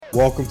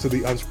Welcome to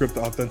the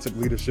Unscripted Authentic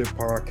Leadership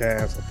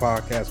Podcast, a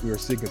podcast we are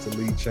seeking to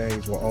lead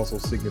change while also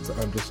seeking to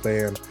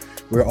understand.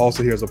 We're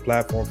also here as a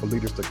platform for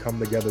leaders to come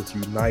together to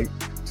unite,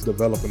 to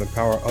develop and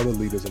empower other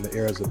leaders in the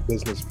areas of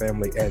business,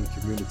 family, and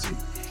community.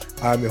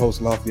 I'm your host,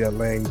 Lafayette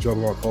Lang,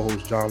 joined by my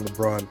co-host, John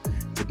LeBrun.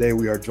 Today,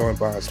 we are joined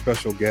by our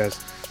special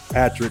guest,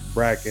 Patrick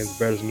Brackens,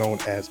 better known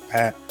as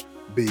Pat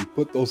B.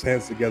 Put those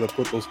hands together,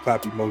 put those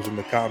clap emojis in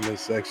the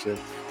comments section.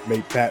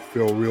 Make Pat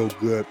feel real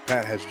good.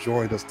 Pat has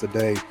joined us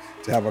today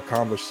to have a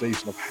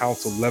conversation of how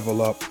to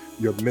level up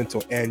your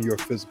mental and your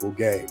physical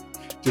game.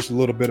 Just a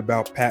little bit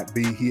about Pat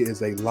B. He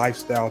is a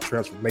lifestyle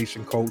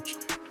transformation coach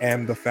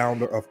and the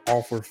founder of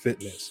Offer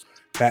Fitness.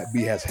 Pat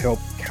B has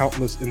helped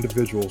countless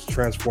individuals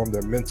transform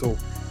their mental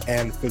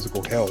and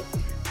physical health.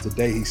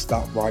 Today, he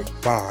stopped right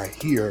by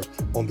here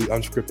on the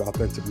Unscripted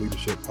Authentic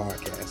Leadership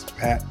Podcast.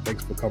 Pat,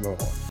 thanks for coming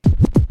on.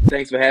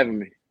 Thanks for having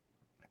me.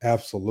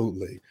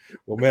 Absolutely.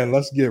 Well, man,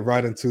 let's get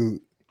right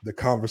into the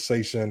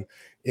conversation.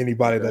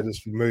 Anybody that is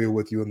familiar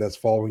with you and that's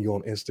following you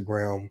on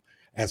Instagram,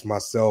 as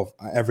myself,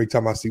 every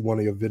time I see one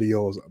of your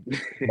videos,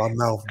 my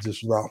mouth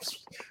just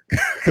drops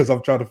because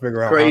I'm trying to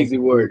figure out crazy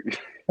work.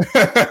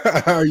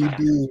 How you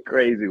do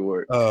crazy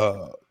work.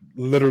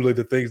 Literally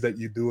the things that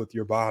you do with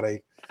your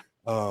body.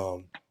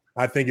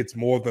 I think it's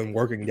more than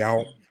working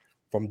out.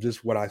 From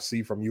just what I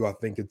see from you, I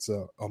think it's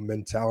a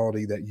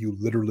mentality that you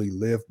literally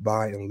live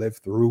by and live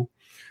through.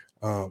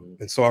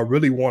 And so I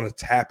really want to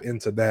tap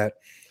into that.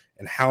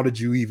 And how did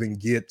you even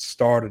get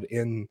started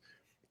in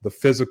the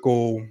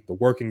physical, the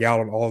working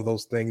out, and all of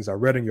those things? I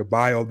read in your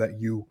bio that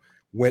you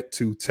went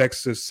to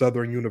Texas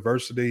Southern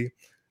University.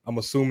 I'm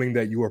assuming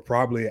that you were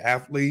probably an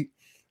athlete.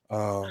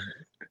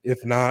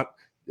 If not,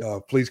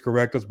 please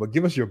correct us. But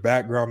give us your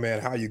background,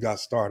 man, how you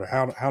got started.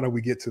 How did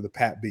we get to the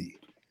Pat B?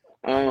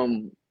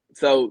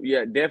 So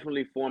yeah,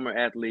 definitely former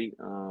athlete.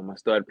 I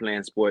started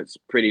playing sports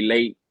pretty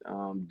late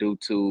due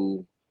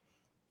to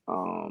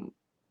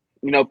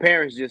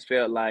parents just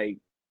felt like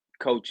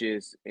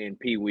coaches and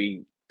Pee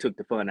Wee took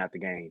the fun out the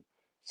game.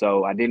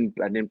 So I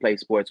didn't play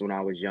sports when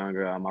I was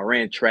younger. I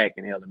ran track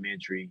in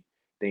elementary,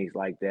 things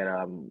like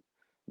that.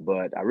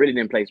 But I really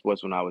didn't play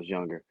sports when I was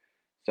younger.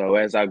 So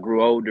as I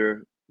grew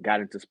older,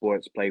 got into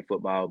sports, played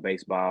football,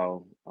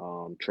 baseball,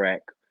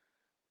 track.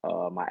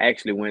 I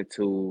actually went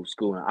to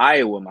school in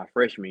Iowa my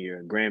freshman year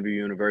at Grandview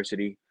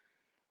University.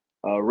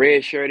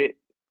 Red-shirted,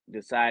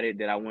 decided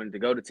that I wanted to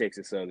go to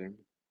Texas Southern.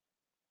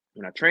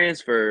 When I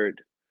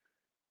transferred,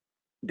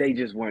 they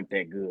just weren't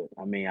that good.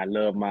 I mean, I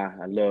love my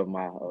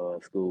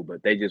school,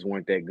 but they just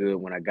weren't that good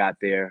when I got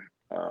there.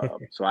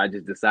 So I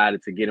just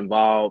decided to get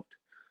involved.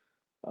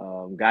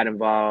 Got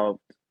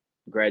involved,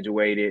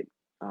 graduated.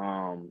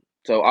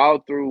 So all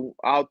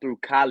through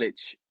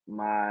college,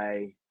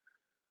 my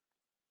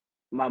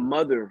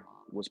mother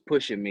was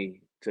pushing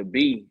me to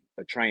be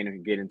a trainer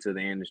and get into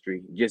the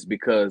industry just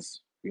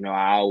because,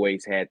 I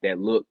always had that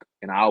look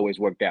and I always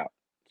worked out.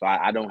 So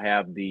I don't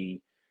have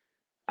the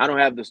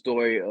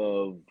story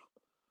of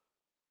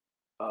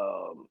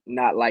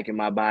not liking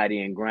my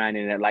body and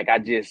grinding it. Like I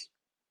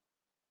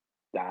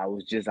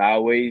was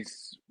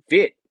always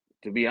fit,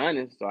 to be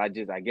honest. So I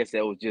guess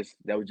that was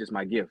just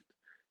my gift.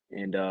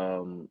 And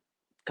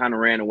kind of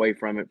ran away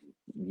from it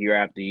year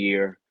after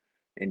year.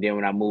 And then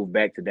when I moved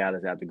back to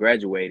Dallas after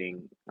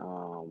graduating,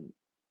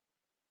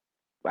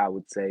 I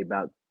would say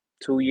about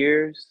 2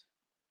 years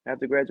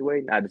after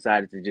graduating, I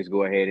decided to just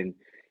go ahead and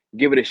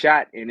give it a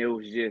shot. And it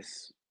was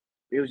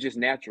just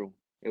natural.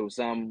 It was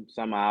something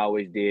I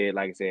always did,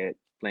 like I said,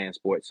 playing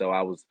sports. So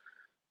I was,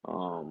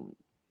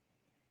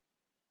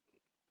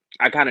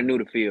 I kind of knew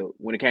the field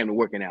when it came to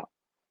working out.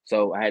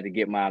 So I had to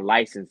get my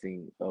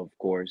licensing, of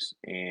course.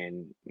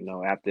 And,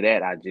 after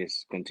that, I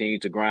just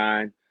continued to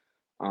grind.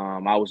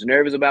 I was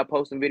nervous about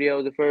posting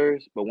videos at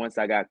first, but once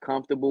I got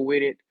comfortable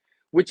with it,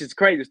 which is a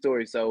crazy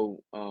story.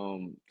 So,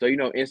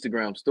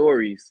 Instagram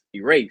stories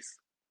erase.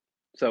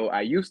 So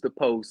I used to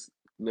post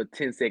little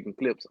 10-second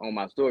clips on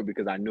my story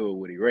because I knew it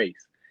would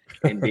erase.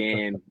 And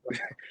then,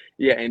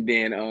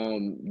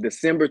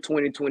 December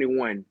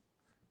 2021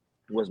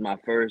 was my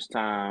first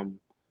time.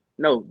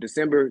 No,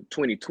 December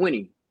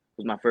 2020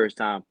 was my first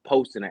time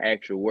posting an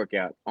actual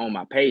workout on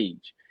my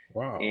page.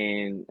 Wow.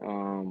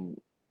 And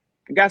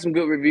got some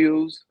good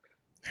reviews.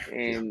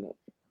 And,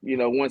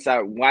 once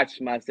I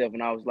watched myself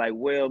and I was like,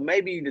 well,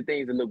 maybe the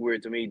things that look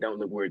weird to me don't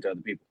look weird to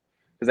other people.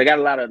 Because I got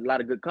a lot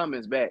of good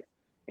comments back.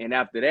 And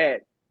after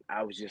that,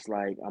 I was just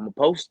like, I'm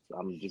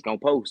just going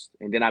to post.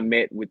 And then I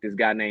met with this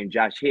guy named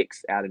Josh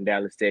Hicks out in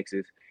Dallas,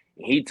 Texas.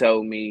 And he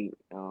told me,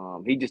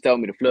 he just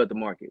told me to flood the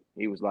market.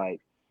 He was like,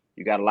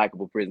 you got a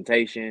likable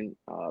presentation.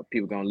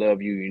 People going to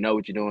love you. You know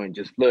what you're doing.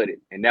 Just flood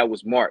it. And that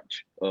was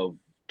March of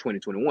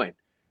 2021.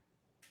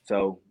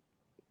 So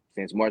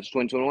since March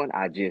 2021,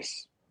 I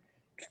just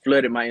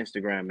flooded my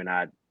Instagram and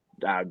I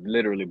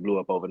literally blew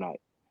up overnight.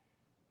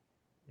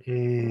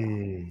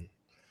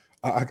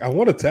 I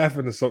want to tap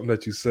into something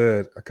that you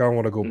said. I kind of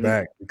want to go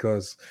back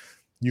because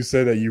you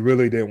said that you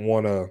really didn't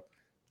want to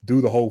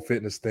do the whole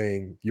fitness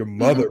thing. Your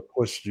mother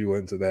pushed you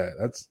into that.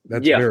 That's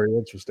very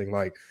interesting.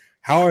 Like,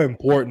 how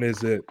important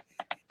is it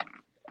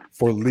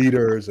for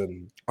leaders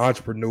and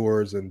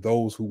entrepreneurs and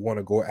those who want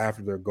to go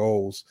after their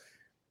goals,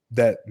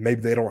 that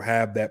maybe they don't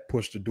have that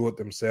push to do it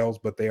themselves,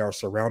 but they are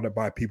surrounded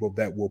by people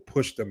that will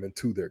push them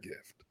into their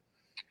gift?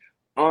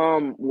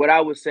 What I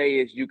would say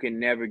is you can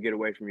never get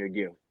away from your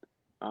gift.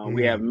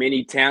 We have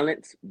many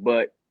talents,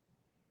 but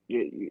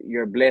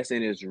your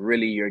blessing is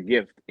really your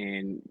gift,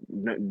 and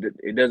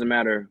it doesn't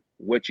matter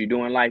what you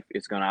do in life;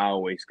 it's gonna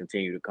always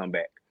continue to come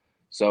back.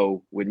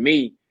 So with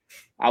me,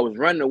 I was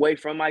running away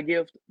from my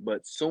gift,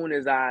 but soon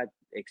as I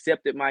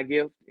accepted my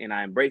gift and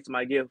I embraced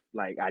my gift,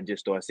 like I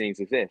just started seeing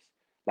success.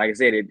 Like I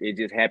said, it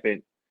just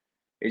happened.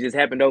 It just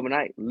happened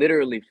overnight.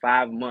 Literally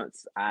 5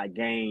 months, I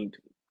gained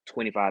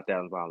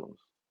 25,000 followers.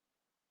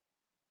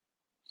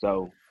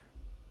 So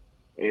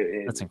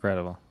That's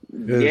incredible.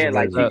 It is yeah,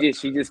 like amazing.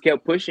 she just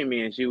kept pushing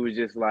me, and she was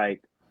just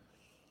like,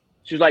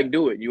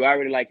 do it. You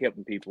already like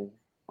helping people.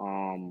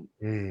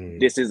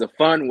 This is a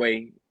fun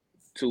way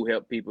to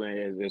help people,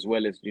 as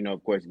well as,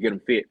 of course, get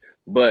them fit.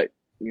 But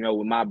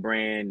with my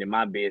brand and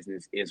my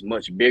business, it's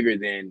much bigger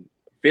than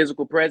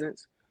physical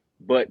presence.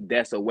 But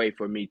that's a way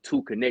for me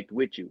to connect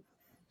with you.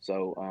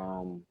 So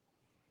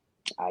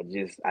I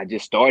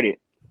just started,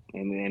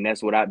 and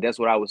that's what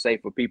I would say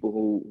for people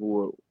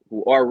who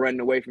are running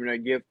away from their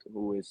gift.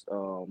 Who is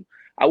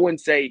I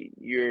wouldn't say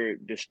you're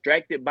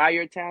distracted by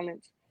your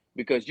talents,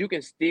 because you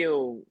can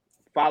still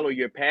follow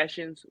your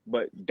passions,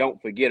 but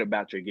don't forget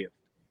about your gift.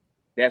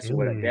 That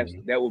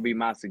would be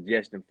my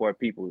suggestion for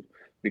people,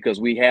 because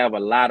we have a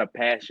lot of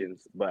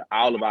passions, but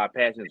all of our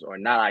passions are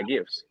not our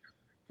gifts.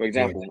 For Right.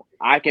 example,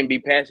 I can be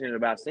passionate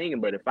about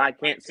singing, but if I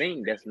can't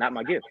sing, that's not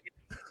my gift.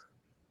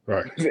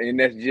 Right. And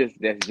that's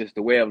just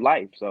the way of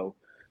life. So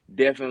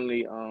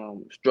definitely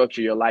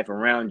structure your life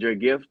around your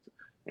gift,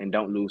 and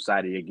don't lose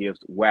sight of your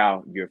gift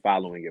while you're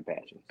following your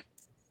passions.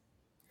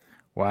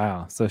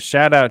 Wow. So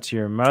shout out to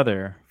your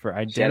mother for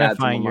Shout out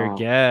to my identifying your mom.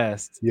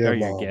 guest Yeah, or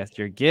your Mom. guest,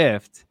 your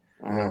gift,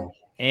 Uh-huh.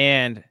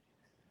 and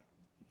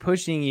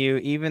pushing you,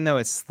 even though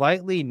it's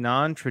slightly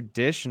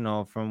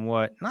non-traditional from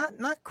what,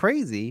 not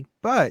crazy,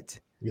 but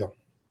Yeah.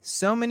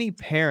 so many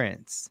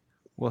parents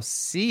will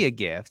see a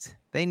gift,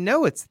 they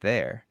know it's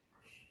there,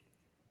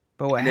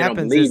 but what And they don't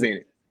happens believe is, in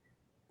it.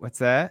 what's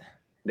that?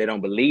 They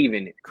don't believe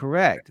in it.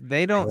 Correct.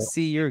 They don't Yeah.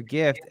 see your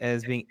gift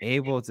as being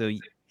able to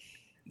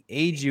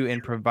aid you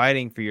in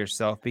providing for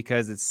yourself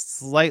because it's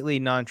slightly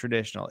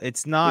non-traditional.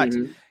 It's not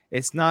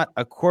Mm-hmm.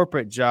 a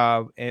corporate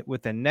job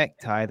with a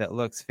necktie that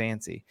looks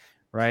fancy,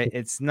 right?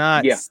 It's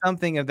not Yeah.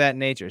 something of that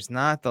nature. It's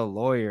not the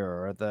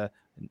lawyer or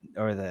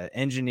the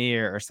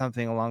engineer or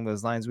something along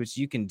those lines, which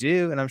you can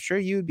do, and I'm sure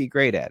you would be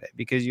great at it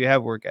because you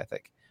have work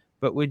ethic.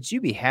 But would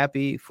you be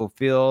happy,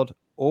 fulfilled,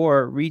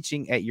 or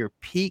reaching at your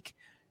peak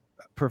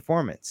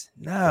performance?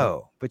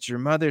 No. But your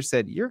mother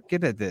said, you're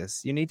good at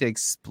this. You need to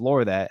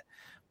explore that.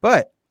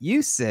 But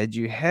you said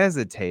you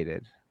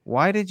hesitated.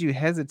 Why did you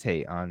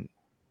hesitate on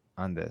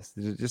this?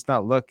 Did it just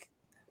not look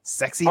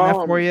sexy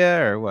enough for Um, you,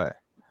 or what?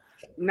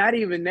 Not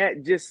even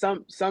that. Just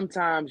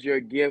sometimes your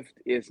gift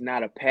is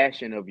not a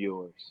passion of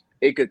yours.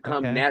 It could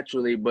come Okay.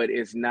 naturally, but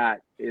it's not.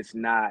 It's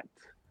not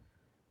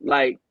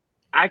like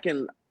I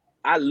can.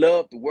 I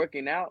loved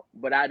working out,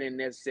 but I didn't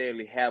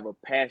necessarily have a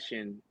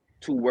passion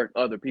to work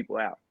other people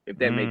out, if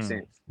that makes Mm.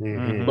 sense.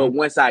 Mm-hmm. But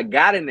once I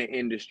got in the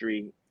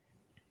industry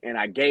and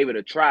I gave it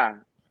a try,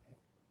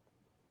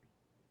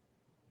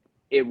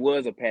 it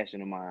was a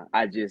passion of mine.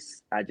 I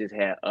just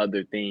had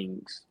other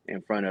things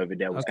in front of it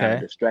that was kind of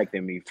Okay.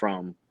 distracting me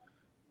from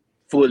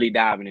fully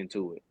diving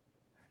into it.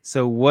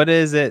 So what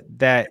is it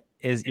that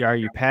are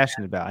you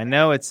passionate about? I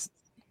know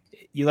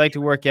you like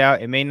to work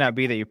out. It may not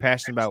be that you're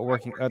passionate about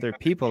working other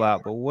people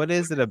out, but what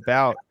is it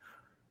about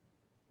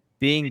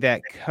being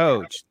that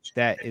coach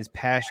that is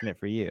passionate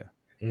for you?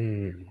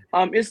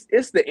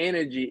 It's the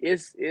energy.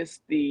 It's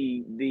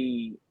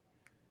the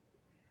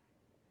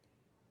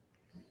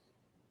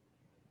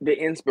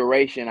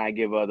inspiration I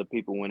give other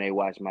people when they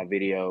watch my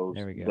videos.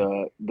 There we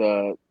go.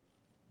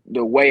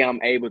 The way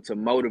I'm able to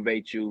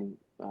motivate you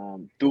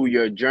through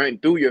your journey,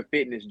 through your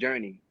fitness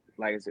journey,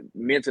 like I said,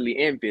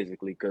 mentally and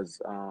physically,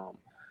 because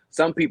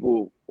some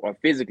people are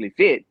physically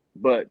fit,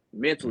 but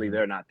mentally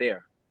they're not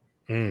there.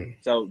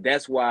 So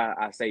that's why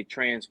I say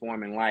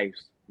transforming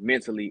lives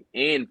mentally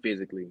and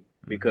physically,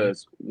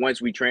 because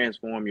once we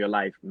transform your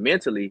life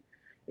mentally,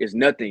 it's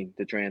nothing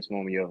to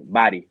transform your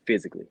body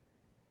physically.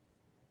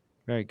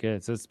 Very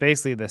good. So it's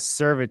basically the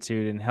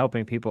servitude in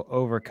helping people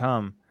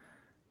overcome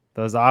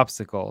those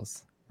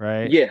obstacles,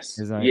 right? Yes,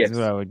 Is what yes,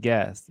 I would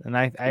guess. And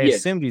I yes.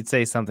 assumed you'd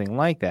say something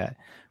like that.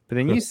 But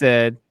then you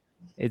said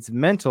it's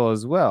mental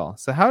as well.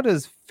 So how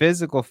does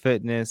physical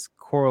fitness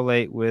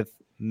correlate with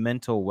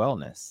mental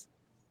wellness?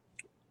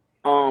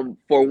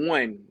 For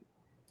one,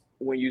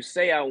 when you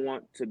say I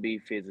want to be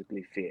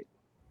physically fit,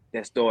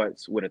 that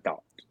starts with a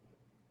thought,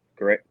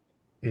 correct?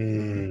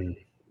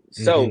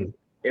 So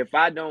if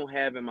I don't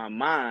have in my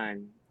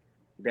mind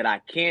that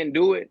I can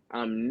do it,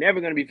 I'm never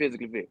going to be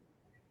physically fit.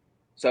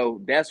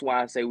 So that's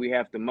why I say we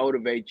have to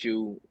motivate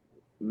you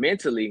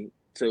mentally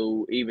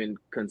to even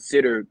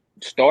consider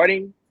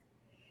starting,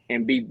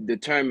 and be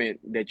determined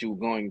that you're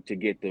going to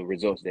get the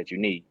results that you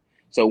need.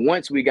 So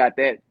once we got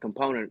that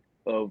component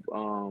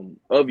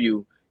of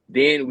you,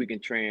 then we can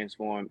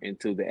transform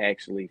into the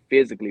actually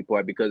physically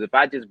part. Because if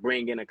I just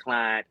bring in a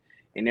client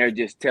and they're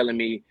just telling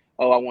me,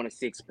 oh, I want a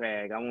six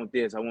pack, I want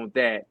this, I want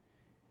that,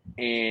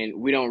 and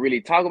we don't really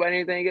talk about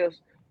anything else,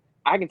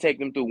 I can take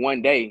them through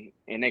one day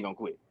and they're gonna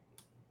quit.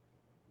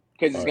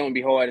 Because it's gonna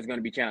be hard, it's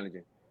gonna be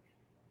challenging.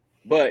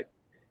 But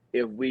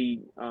if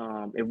we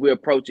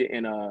approach it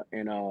in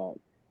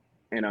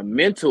a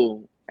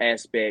mental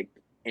aspect,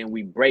 and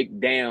we break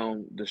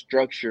down the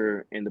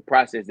structure and the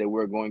process that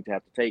we're going to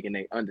have to take, and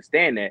they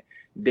understand that,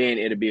 then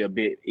it'll be a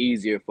bit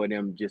easier for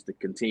them just to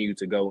continue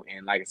to go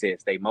and, like I said,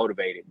 stay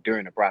motivated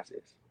during the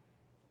process.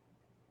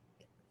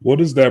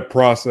 What is that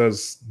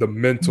process, the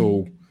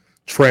mental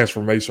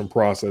transformation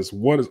process?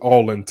 What is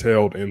all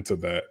entailed into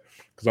that?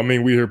 Because I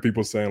mean, we hear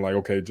people saying like,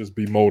 okay, just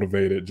be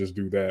motivated, just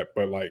do that.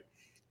 But like,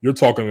 you're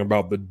talking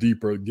about the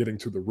deeper, getting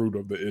to the root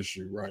of the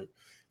issue, right?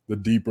 The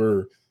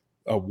deeper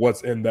of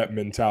what's in that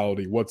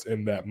mentality, what's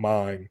in that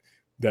mind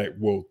that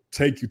will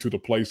take you to the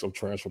place of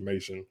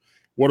transformation.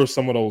 What are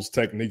some of those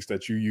techniques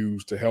that you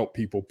use to help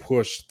people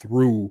push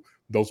through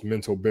those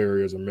mental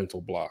barriers and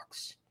mental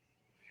blocks?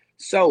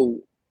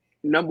 So,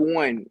 number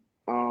one,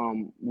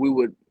 we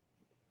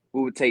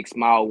would take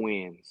small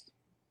wins.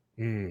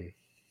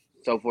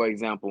 So, for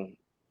example,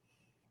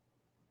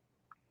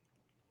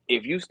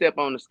 if you step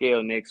on the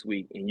scale next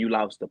week and you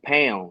lost a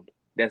pound,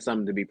 that's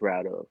something to be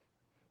proud of.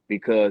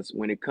 Because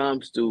when it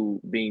comes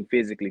to being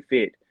physically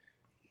fit,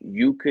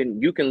 you can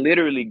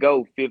literally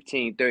go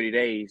 15, 30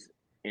 days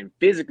and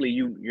physically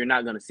you're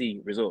not going to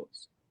see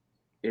results.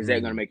 Is that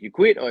going to make you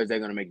quit, or is that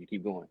going to make you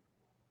keep going?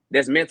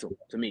 That's mental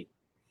to me.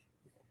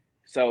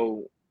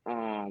 So,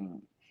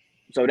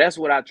 so that's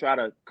what I try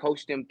to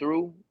coach them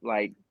through.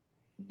 Like,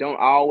 don't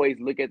always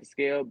look at the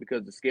scale,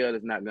 because the scale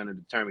is not going to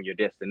determine your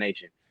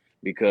destination.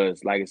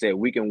 Because, like I said,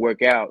 we can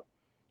work out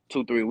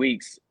 2-3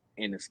 weeks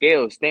and the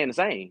scale is staying the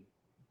same.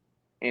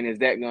 And is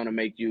that going to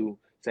make you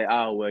say,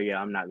 oh, well,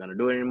 yeah, I'm not going to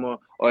do it anymore?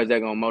 Or is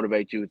that going to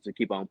motivate you to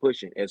keep on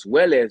pushing? As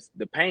well as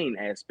the pain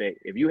aspect.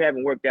 If you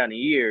haven't worked out in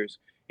years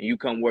and you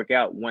come work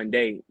out one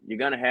day, you're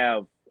going to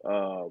have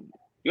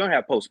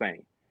post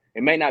pain.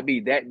 It may not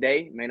be that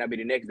day, it may not be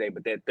the next day,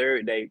 but that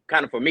third day,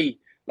 kind of for me,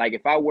 like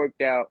if I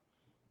worked out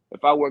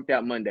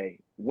Monday,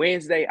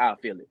 Wednesday, I'll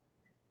feel it.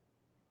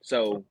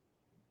 So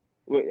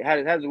how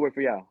does it work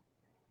for y'all?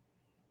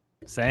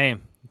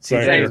 Same.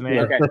 Same, Man.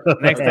 Okay.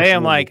 Next day,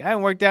 I'm like, I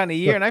haven't worked out in a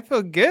year, and I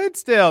feel good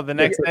still. The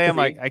next day, I'm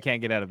like, I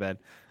can't get out of bed.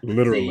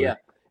 Literally. See, yeah,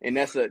 and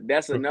that's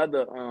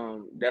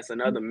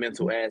another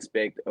mental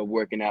aspect of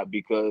working out,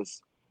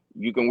 because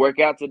you can work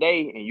out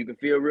today and you can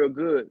feel real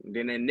good.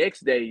 Then the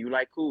next day, you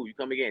like, cool, you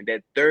come again.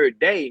 That third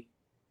day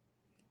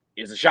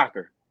is a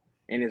shocker,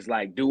 and it's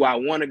like, do I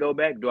want to go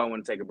back? Do I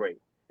want to take a break?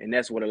 And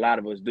that's what a lot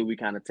of us do. We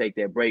kind of take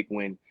that break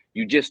when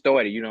you just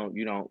started. You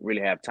don't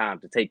really have time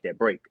to take that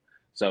break.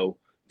 So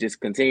just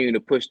continuing to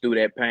push through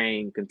that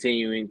pain,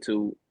 continuing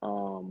to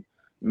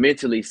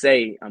mentally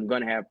say I'm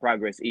going to have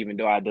progress, even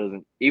though I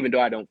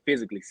don't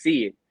physically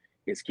see it,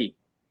 is key.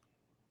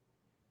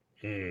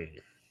 Go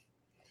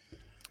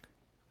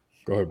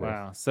ahead, bro.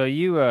 Wow. So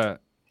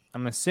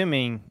I'm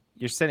assuming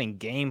you're setting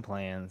game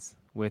plans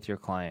with your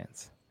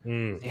clients.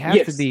 You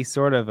have to be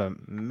sort of a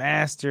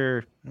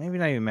master, maybe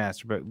not even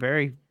master, but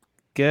very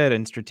good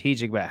and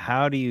strategic about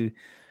how do you,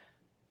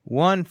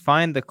 one,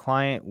 find the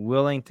client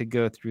willing to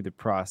go through the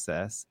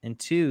process, and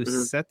two,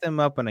 set them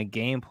up on a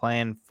game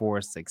plan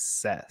for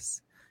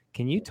success.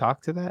 Can you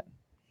talk to that?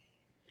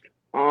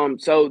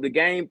 So the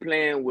game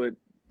plan would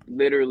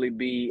literally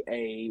be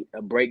a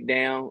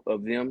breakdown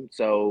of them.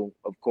 So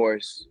of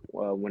course,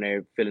 when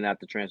they're filling out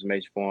the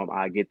transformation form,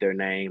 I get their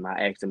name.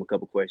 I ask them a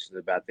couple questions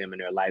about them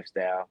and their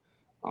lifestyle.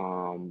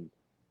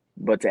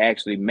 But to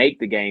actually make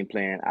the game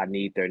plan, I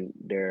need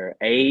their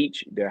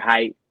age, their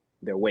height,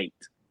 their weight.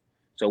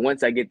 So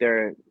once I get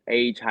their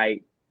age,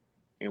 height,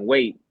 and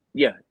weight,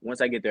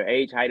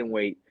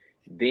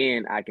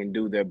 then I can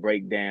do their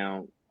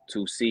breakdown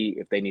to see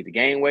if they need to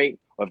gain weight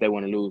or if they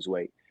want to lose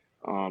weight.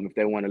 If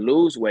they want to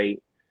lose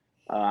weight,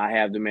 I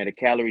have them at a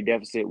calorie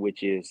deficit,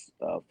 which is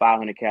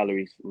 500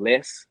 calories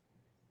less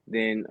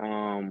than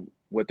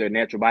what their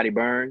natural body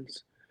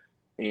burns.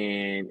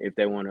 And if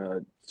they want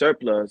to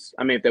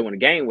if they want to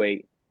gain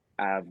weight,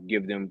 I've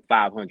give them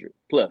 500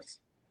 plus.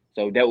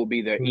 So that would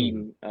be their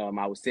eating.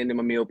 I would send them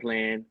a meal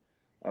plan.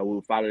 We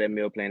would follow that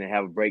meal plan and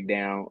have a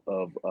breakdown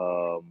of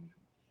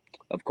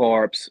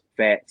carbs,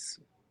 fats,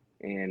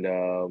 and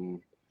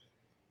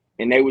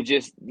they would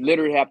just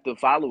literally have to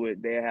follow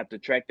it. They have to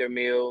track their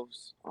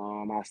meals.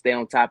 I stay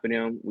on top of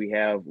them. We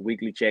have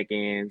weekly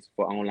check-ins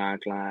for online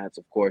clients.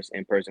 Of course,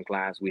 in-person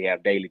clients, we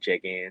have daily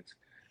check-ins.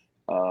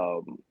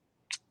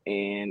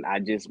 And I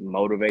just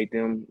motivate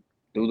them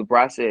through the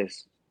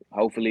process.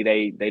 Hopefully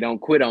they don't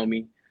quit on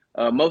me.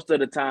 Most of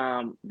the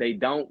time they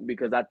don't,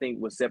 because I think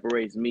what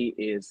separates me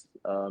is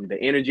the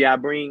energy I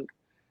bring.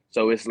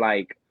 So it's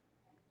like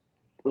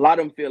a lot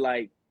of them feel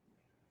like,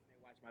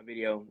 they watch my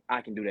video,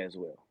 I can do that as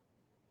well.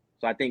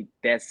 So I think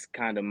that's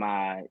kind of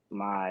my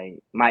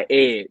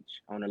edge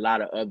on a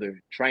lot of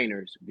other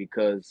trainers,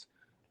 because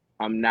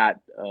I'm not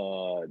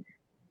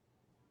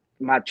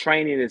my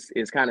training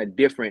is kind of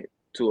different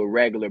to a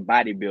regular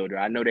bodybuilder.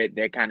 I know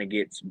that kind of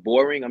gets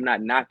boring. I'm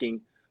not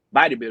knocking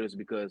bodybuilders,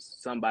 because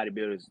some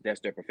bodybuilders,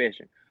 that's their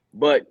profession.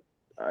 But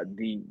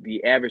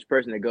the average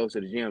person that goes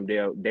to the gym,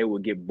 they will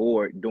get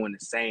bored doing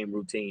the same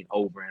routine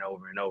over and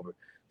over and over.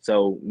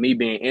 So me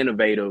being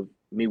innovative,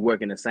 me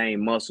working the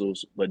same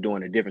muscles but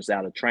doing a different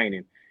style of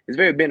training is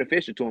very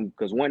beneficial to them,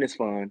 because one, it's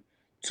fun.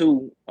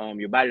 Two,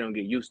 your body don't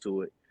get used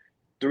to it.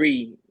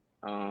 Three,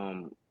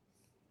 um,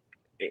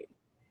 it,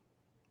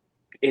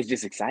 it's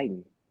just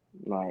exciting.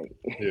 Like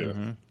Yeah.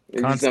 Mm-hmm.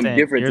 it's just something Constant.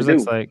 different to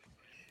do.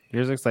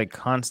 Yours looks like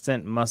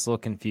constant muscle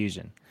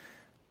confusion.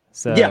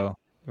 Yeah, So,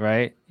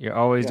 right, you're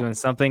always yeah. doing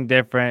something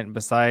different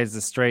besides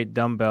the straight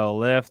dumbbell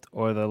lift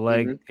or the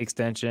leg Hmm.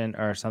 extension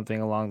or something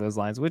along those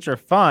lines, which are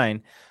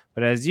fine.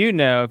 But as you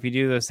know, if you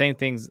do those same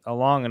things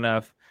long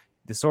enough,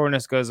 the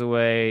soreness goes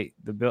away,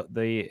 the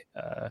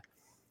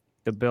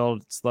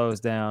build slows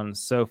down,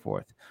 so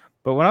forth.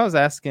 But when I was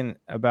asking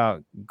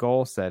about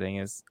goal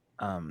setting,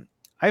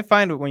 I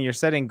find when you're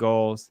setting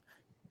goals,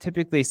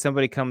 typically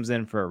somebody comes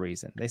in for a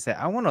reason. They say,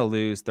 I want to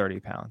lose 30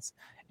 pounds.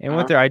 And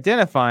what Uh-huh. they're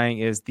identifying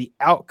is the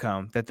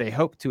outcome that they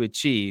hope to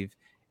achieve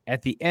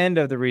at the end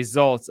of the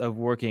results of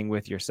working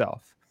with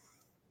yourself.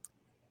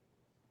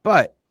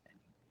 But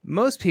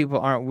most people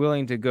aren't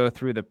willing to go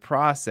through the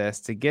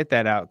process to get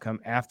that outcome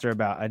after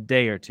about a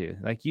day or two.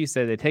 Like you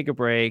said, they take a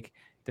break,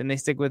 then they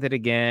stick with it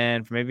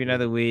again for maybe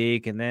another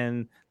week, and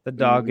then the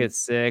dog Hmm.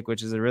 gets sick,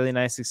 which is a really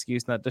nice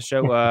excuse not to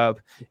show up,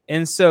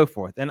 and so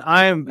forth. And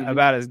I'm Hmm.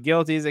 about as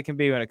guilty as it can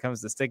be when it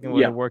comes to sticking with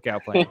a Yeah.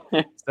 workout plan.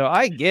 So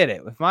I get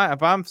it.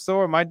 If I'm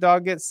sore, my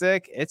dog gets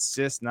sick, it's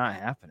just not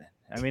happening.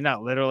 I mean,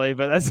 not literally,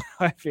 but that's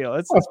how I feel.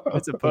 It's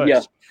a Yeah.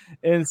 push.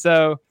 And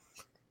so,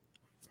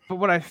 but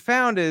what I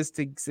found is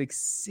to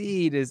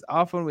succeed is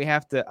often we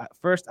have to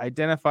first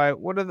identify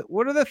what are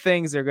the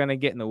things that are going to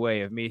get in the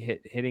way of me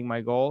hitting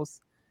my goals,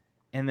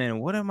 and then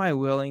what am I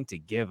willing to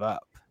give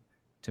up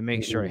to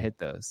make sure I Mhm. hit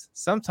those.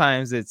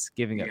 Sometimes it's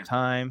giving up Yeah.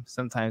 time,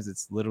 sometimes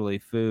it's literally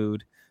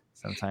food,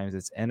 sometimes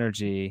it's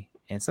energy,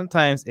 and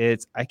sometimes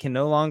it's I can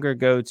no longer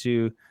go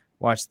to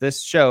watch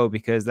this show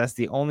because that's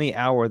the only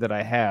hour that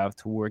I have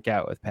to work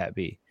out with Pat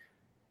B.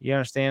 You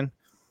understand?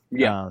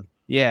 Yeah.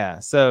 Yeah.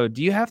 So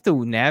do you have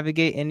to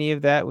navigate any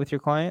of that with your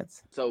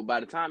clients? So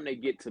by the time they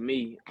get to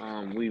me,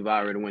 we've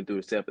already went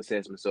through the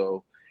self-assessment.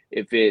 So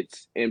if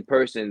it's in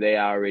person, they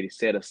already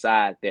set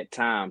aside that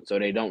time, so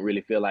they don't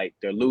really feel like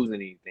they're losing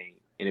anything.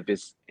 And if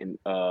it's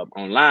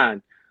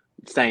online,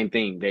 same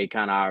thing. They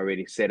kind of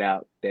already set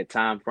out that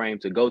time frame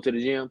to go to the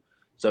gym,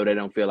 so they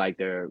don't feel like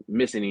they're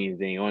missing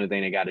anything. Only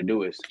thing they got to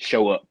do is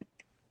show up,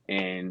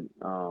 and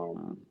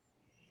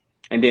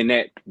then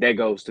that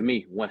goes to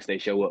me. Once they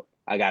show up,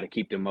 I got to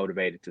keep them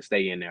motivated to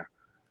stay in there.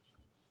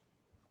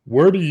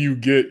 Where do you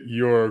get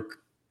your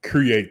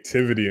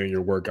creativity in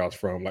your workouts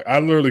from? Like I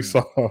literally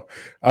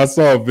I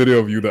saw a video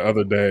of you the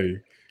other day.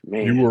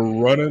 You Man.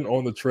 were running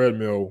on the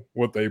treadmill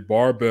with a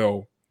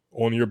barbell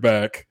on your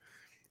back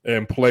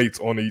and plates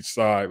on each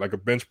side, like a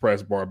bench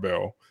press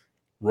barbell,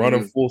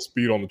 running Mm-hmm. full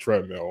speed on the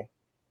treadmill.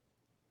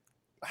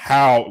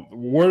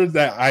 Where did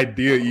that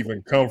idea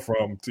even come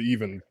from to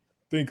even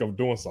think of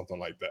doing something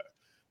like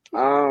that?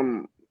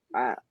 Um,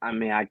 I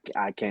mean,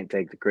 I can't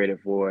take the credit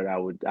for it.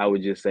 I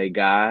would just say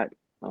God.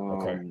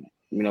 Okay.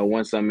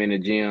 Once I'm in the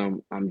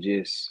gym,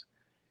 it's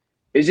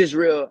just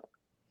real.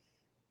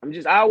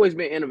 I always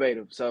been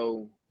innovative.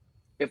 So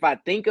if I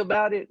think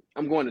about it,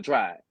 I'm going to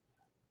try it.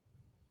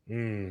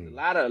 There's Mm.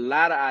 a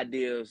lot of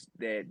ideas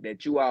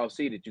that you all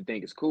see that you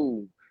think is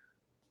cool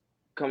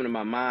coming to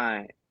my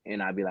mind,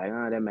 and I'd be like,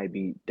 oh, that might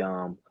be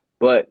dumb,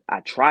 but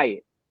I try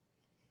it,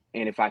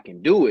 and if I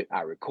can do it,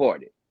 I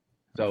record it.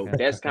 So Okay.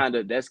 that's kind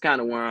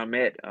of where I'm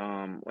at.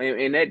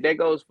 And that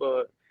goes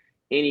for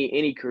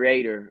any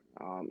creator.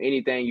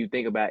 Anything you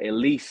think about, at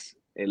least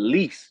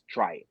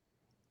try it.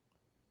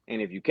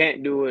 And if you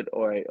can't do it,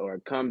 or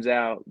it comes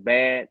out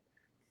bad,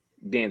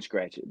 then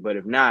scratch it. But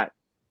if not,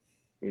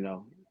 you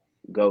know,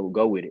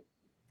 go with it.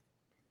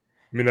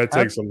 I mean, that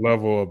How, takes a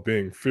level of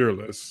being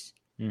fearless,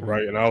 mm-hmm,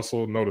 right? And I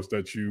also noticed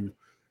that you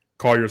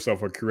call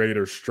yourself a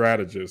creator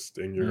strategist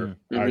in your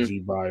Hmm.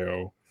 IG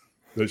bio.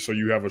 So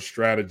you have a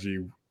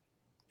strategy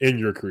in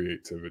your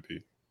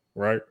creativity,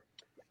 right?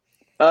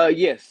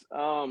 Yes.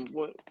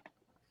 What I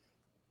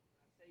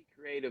say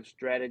creative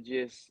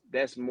strategists,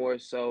 that's more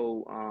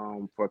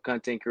so for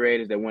content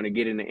creators that want to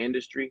get in the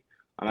industry.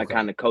 I Okay.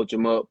 kind of coach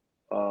them up,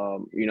 how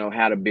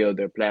to build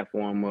their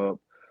platform up,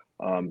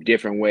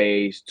 different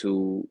ways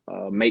to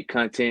make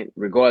content,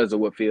 regardless of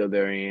what field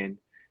they're in,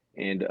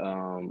 and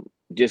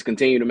just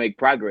continue to make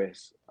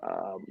progress.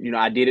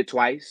 I did it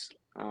twice.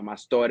 I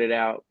started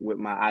out with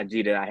my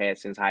IG that I had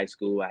since high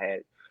school. I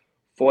had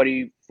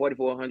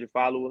 4,400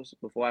 followers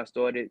before I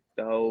started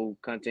the whole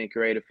content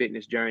creator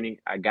fitness journey.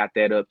 I got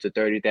that up to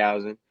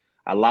 30,000.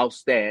 I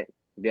lost that.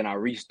 Then I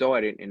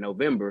restarted in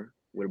November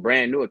with a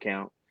brand new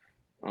account.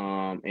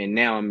 And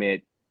now I'm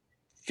at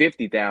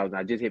 50,000.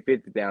 I just hit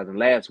 50,000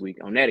 last week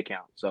on that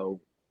account. So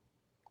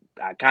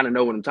I kind of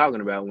know what I'm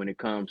talking about when it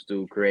comes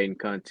to creating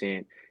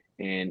content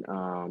and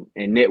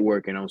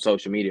networking on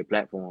social media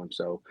platforms.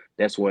 So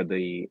that's where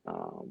the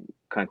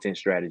content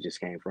strategist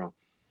came from.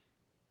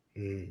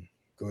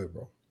 Go ahead,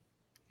 bro.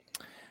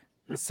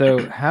 So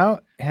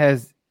have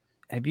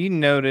you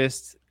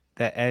noticed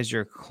that as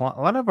a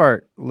lot of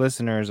our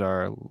listeners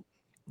are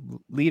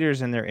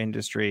leaders in their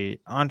industry,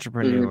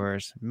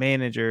 entrepreneurs,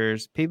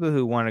 managers, people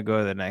who want to go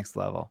to the next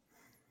level.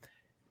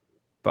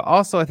 But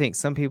also, I think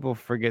some people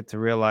forget to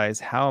realize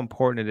how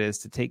important it is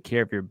to take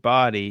care of your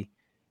body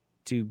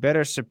to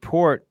better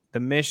support the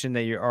mission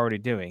that you're already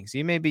doing. So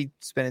you may be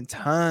spending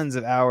tons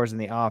of hours in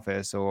the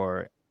office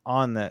or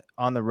on the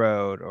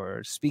road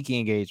or speaking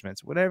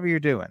engagements, whatever you're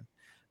doing.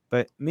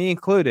 But me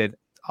included,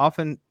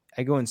 often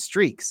I go in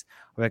streaks.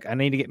 Like, I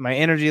need to get my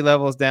energy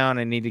levels down.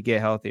 I need to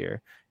get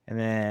healthier. And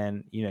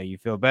then, you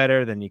feel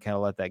better. Then you kind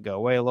of let that go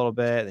away a little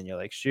bit. Then you're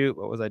like, shoot,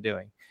 what was I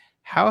doing?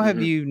 How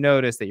have you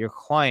noticed that your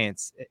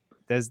clients,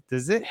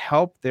 does it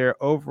help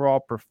their overall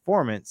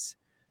performance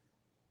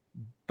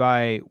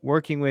by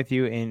working with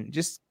you and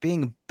just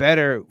being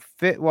better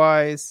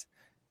fit-wise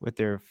with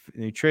their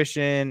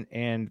nutrition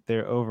and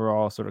their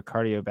overall sort of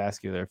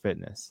cardiovascular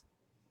fitness?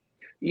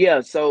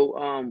 Yeah,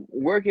 so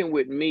working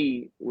with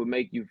me will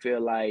make you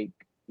feel like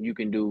you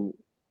can do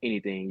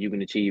anything. You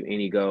can achieve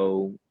any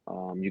goal.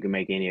 You can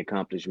make any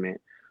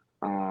accomplishment.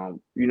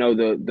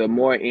 The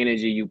more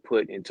energy you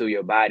put into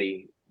your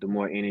body, the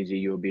more energy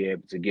you'll be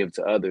able to give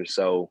to others.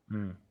 So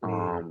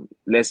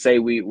let's say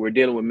we're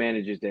dealing with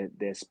managers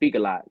that speak a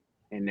lot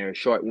and they're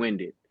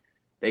short-winded.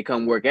 They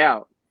come work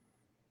out.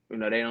 They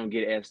don't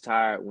get as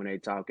tired when they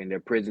talk, and their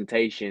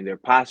presentation, their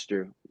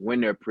posture when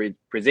they're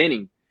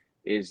presenting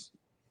is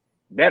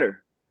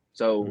better.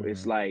 So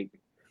it's like,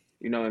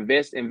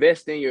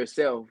 invest in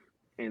yourself,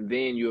 and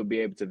then you'll be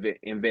able to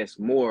invest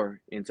more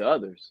into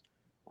others.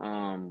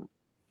 Even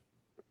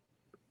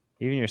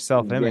your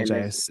self-image,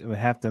 I would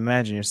have to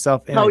imagine your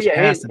self-image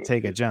has to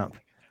take a jump.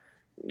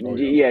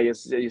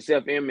 Your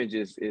self-image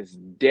is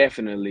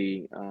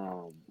definitely,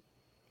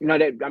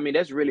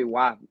 that's really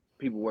why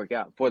people work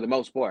out for the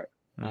most part.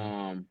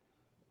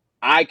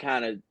 I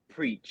kind of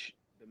preach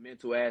the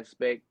mental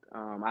aspect.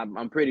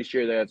 I'm pretty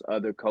sure there's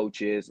other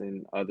coaches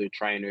and other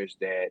trainers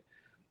that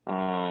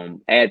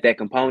add that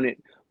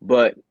component,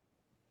 but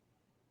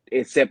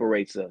it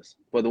separates us.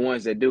 For the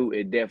ones that do,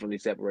 it definitely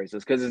separates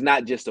us, because it's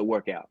not just a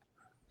workout.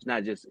 It's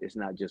not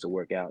just a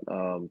workout.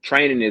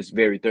 Training is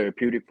very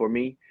therapeutic for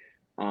me.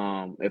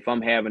 If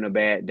I'm having a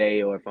bad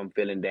day, or if I'm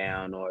feeling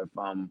down, or if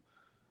I'm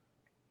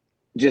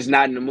just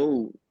not in the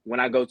mood, when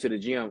I go to the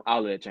gym,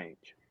 all of that change.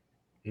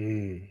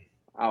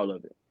 All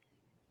of it.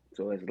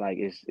 So it's like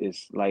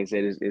like I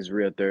said, it's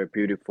real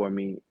therapeutic for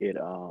me. It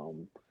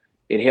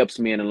helps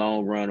me in the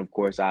long run. Of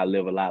course, I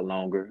live a lot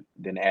longer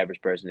than the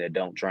average person that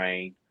don't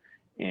train,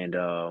 and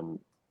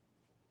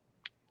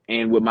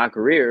with my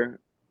career,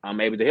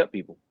 I'm able to help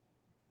people.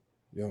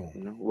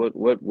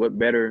 What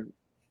better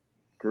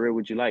career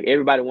would you like?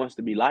 Everybody wants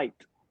to be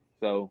liked.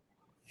 So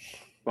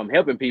if I'm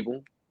helping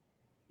people,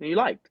 then you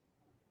liked.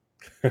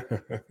 So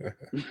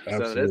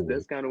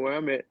that's kind of where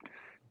I'm at.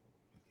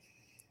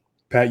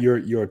 Pat,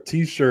 your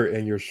t-shirt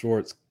and your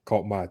shorts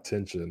caught my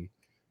attention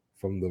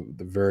from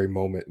the very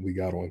moment we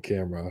got on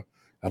camera.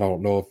 I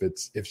don't know if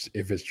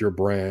it's your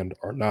brand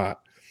or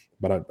not,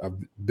 but I've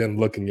been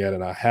looking at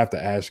it. I have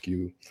to ask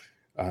you.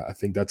 I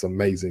think that's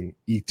amazing.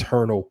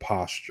 Eternal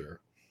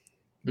posture.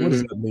 What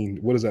does that mean?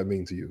 What does that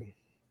mean to you?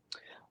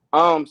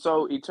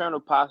 So Eternal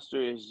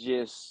Posture is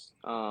just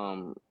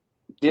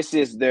this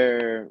is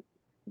their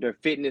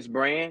fitness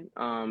brand.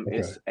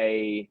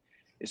 Okay.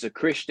 It's a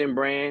Christian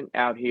brand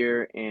out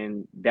here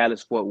in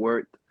Dallas, Fort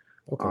Worth.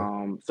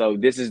 Okay. So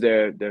this is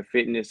their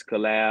fitness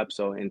collab.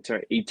 So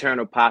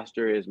Eternal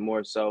Posture is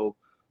more so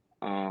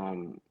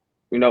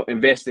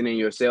investing in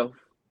yourself,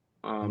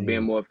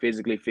 being more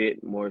physically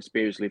fit, more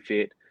spiritually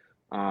fit.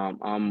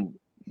 I'm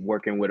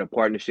working with a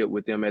partnership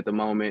with them at the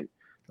moment.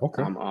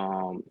 Okay.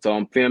 So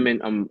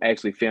I'm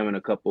actually filming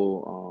a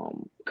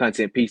couple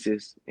content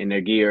pieces in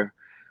their gear.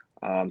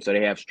 So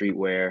they have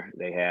streetwear,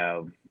 they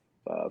have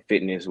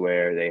fitness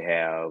wear, they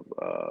have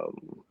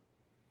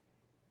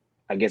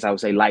I guess I would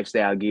say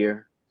lifestyle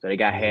gear. So they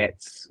got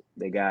hats,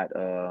 they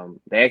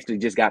actually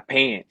just got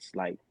pants,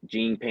 like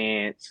jean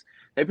pants.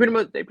 They pretty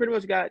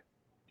much got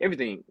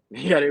everything.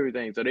 They got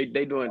everything. So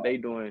they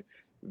doing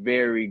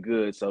very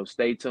good. So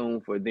stay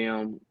tuned for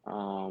them.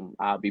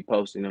 I'll be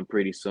posting them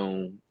pretty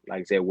soon.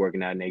 Like I said,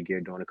 working out in their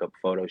gear, doing a couple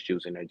photo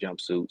shoots in their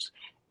jumpsuits,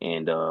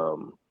 and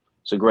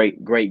it's a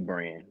great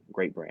brand.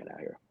 Great brand out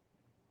here.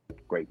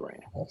 Great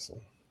brand.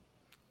 Awesome.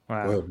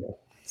 Wow.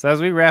 So as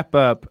we wrap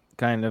up,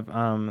 kind of,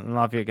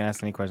 Lafayette can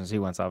ask any questions he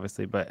wants,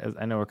 obviously, but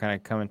I know we're kind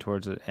of coming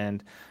towards the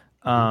end.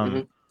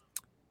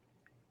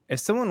 If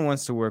someone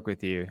wants to work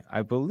with you,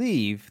 I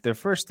believe their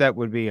first step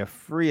would be a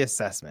free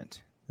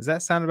assessment. Does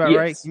that sound about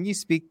right? Can you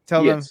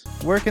tell them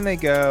where can they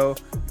go?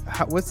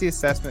 What's the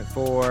assessment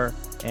for?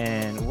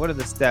 And what are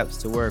the steps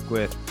to work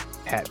with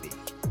Pat B?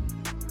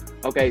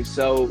 Okay,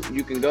 so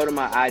you can go to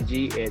my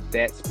IG at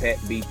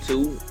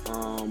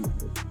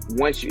that'spatb2.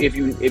 Once if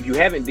you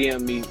haven't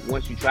DM'd me,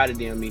 once you try to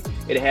DM me,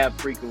 it'll have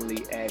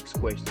frequently asked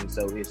questions.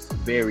 So it's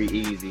very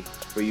easy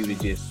for you to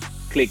just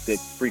click the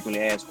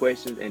frequently asked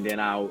questions, and then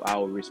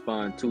I'll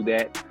respond to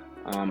that.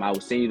 I will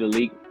send you the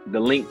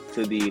link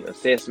to the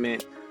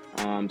assessment.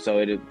 So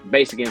it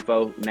basic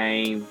info,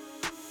 name,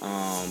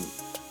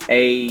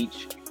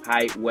 age,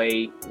 height,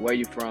 weight, where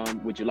you're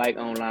from, would you like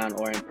online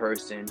or in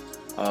person,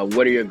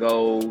 what are your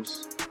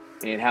goals,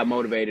 and how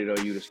motivated are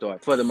you to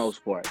start, for the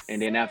most part.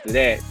 And then after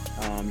that,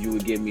 you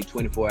would give me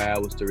 24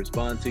 hours to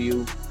respond to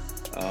you.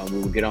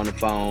 We will get on the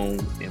phone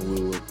and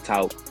we will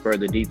talk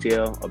further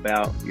detail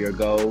about your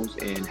goals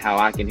and how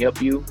I can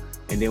help you,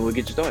 and then we'll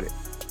get you started.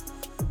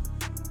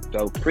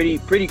 So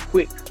pretty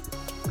quick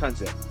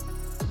concept.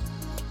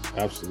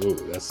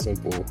 Absolutely. That's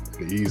simple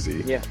and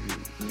easy. Yeah,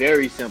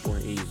 very simple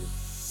and easy.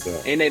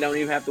 Yeah. And they don't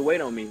even have to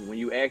wait on me. When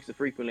you ask the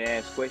frequently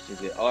asked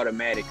questions, it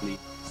automatically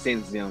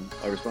sends them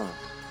a response.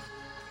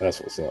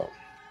 That's what's up.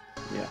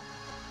 Yeah.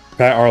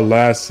 Pat, our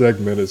last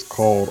segment is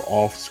called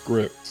Off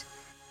Script,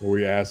 where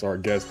we ask our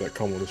guests that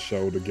come on the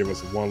show to give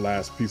us one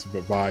last piece of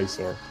advice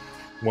or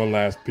one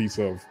last piece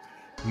of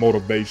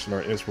motivation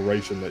or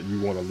inspiration that you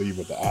want to leave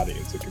with the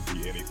audience. It can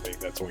be anything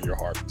that's on your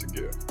heart to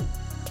give.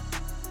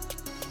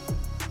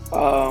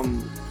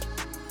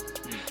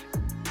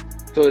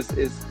 So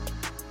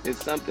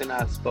it's something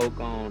I spoke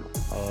on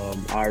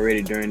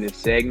already during this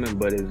segment,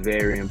 but it's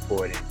very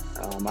important.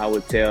 I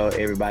would tell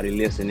everybody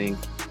listening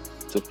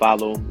to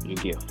follow your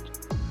gift.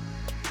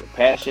 Your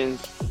passions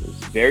is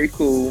very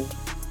cool.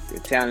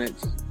 Your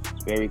talents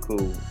is very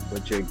cool,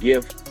 but your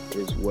gift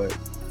is what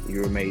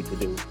you're made to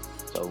do.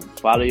 So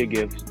follow your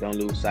gifts. Don't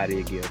lose sight of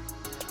your gift.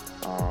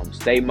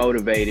 Stay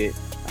motivated.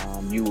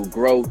 You will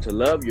grow to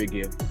love your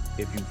gift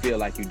if you feel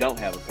like you don't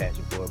have a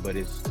passion for it, but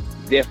it's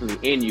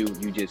definitely in you.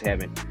 You just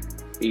haven't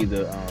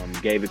either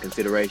gave it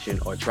consideration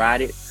or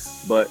tried it.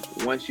 But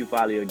once you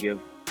follow your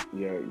gift,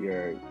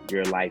 your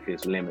life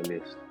is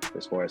limitless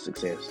as far as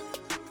success.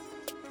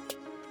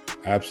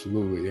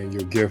 Absolutely, and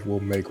your gift will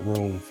make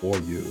room for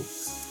you.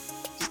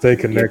 Stay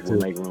connected.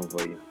 Will make room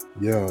for you.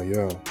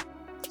 Yeah.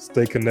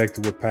 Stay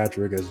connected with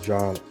Patrick, as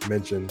John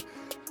mentioned,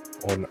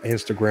 on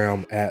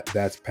Instagram at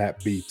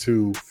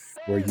that'spatb2,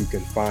 where you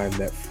can find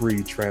that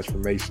free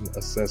transformation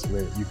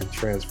assessment. You can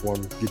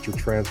get your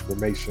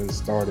transformation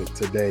started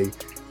today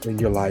in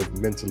your life,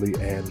 mentally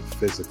and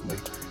physically.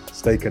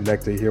 Stay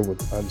connected here with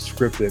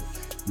Unscripted.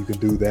 You can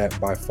do that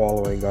by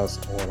following us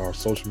on our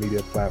social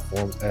media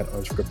platforms at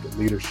Unscripted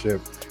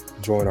Leadership.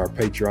 Join our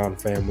Patreon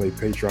family,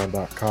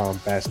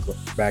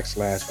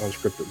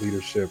 patreon.com/unscripted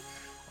leadership.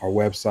 Our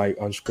website,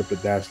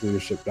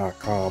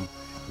 unscripted-leadership.com.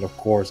 And of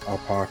course, our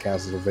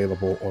podcast is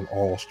available on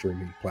all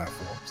streaming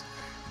platforms.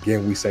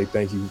 Again, we say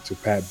thank you to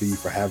Pat B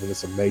for having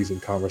this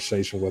amazing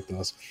conversation with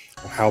us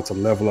on how to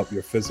level up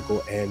your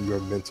physical and your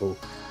mental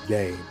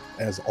game.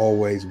 As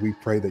always, we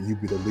pray that you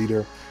be the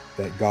leader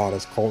that God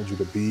has called you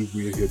to be.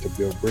 We are here to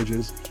build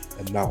bridges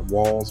and not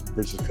walls.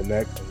 Bridges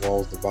connect and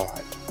walls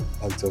divide.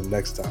 Until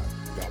next time.